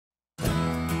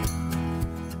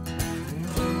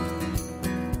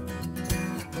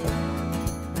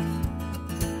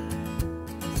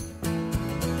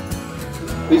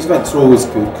These events are always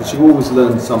good because you always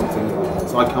learn something.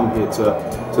 So I come here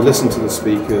to listen to the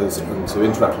speakers and to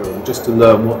interact with them, just to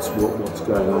learn what's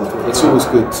going on. It's always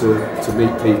good to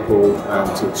meet people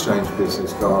and to exchange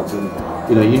business cards, and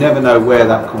you never know where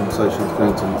that conversation is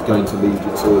going to lead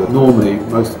you to. Normally,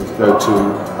 most of us go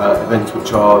to events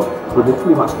which are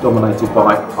pretty much dominated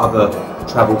by other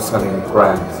travel selling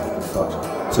brands and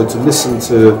such. So to listen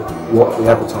to what the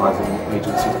advertising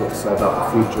agency's got to say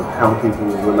about the future, of how people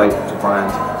will relate to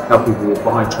brands, how people will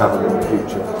buy travel in the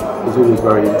future, is always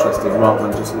very interesting, rather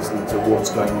than just listening to what's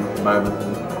going on at the moment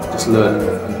and just learning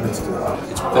and listening.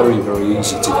 It's very, very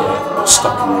easy to get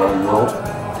stuck in your own world.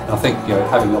 And I think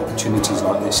having opportunities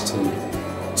like this to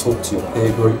talk to your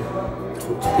peer group,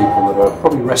 talk to people that are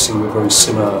probably wrestling with very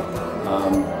similar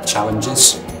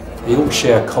challenges. They all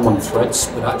share common threads,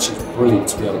 but actually it's brilliant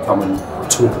to be able to come and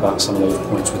talk about some of those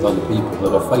points with other people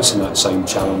that are facing that same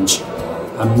challenge,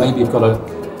 and maybe you've got a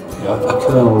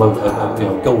kernel of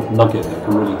a gold nugget that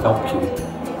can really help you.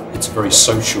 It's a very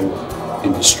social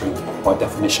industry by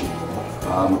definition,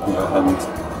 and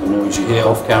the news you hear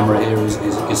off camera here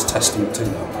is testament to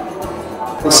that.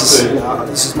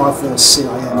 This is my first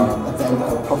CIM event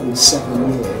of probably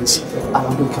 7 years, and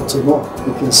I'm going to come to more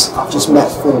because I've just met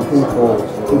 4 people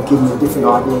who give me a different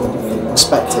idea, a different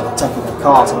perspective, taking their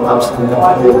cards and I'm absolutely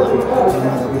never hear them,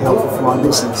 and they'll be helpful for my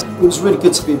business. It was really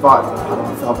good to be invited to the panel.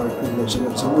 I felt very privileged, and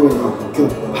it was a really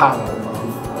good panel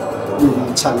of really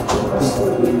intelligent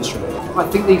people in the industry. I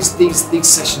think these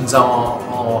sessions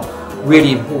are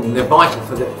really important. They're vital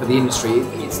for the industry.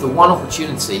 It's the one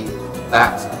opportunity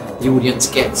that the audience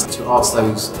gets to ask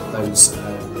those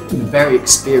very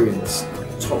experienced,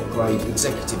 top-grade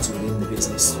executives within the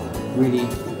business really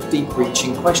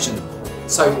deep-reaching questions.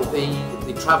 So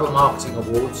the Travel Marketing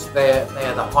Awards, they're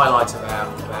the highlight of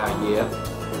our year.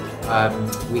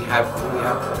 We have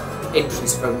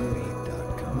entries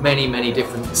from many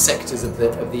different sectors of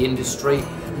the industry.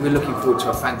 We're looking forward to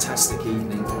a fantastic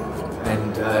evening,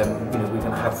 and we're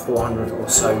going to have 400 or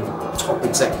so top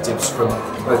executives from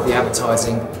both the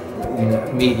advertising,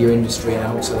 media industry and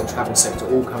also the travel sector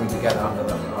all coming together under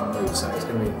one roof. So it's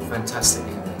going to be a fantastic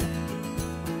evening.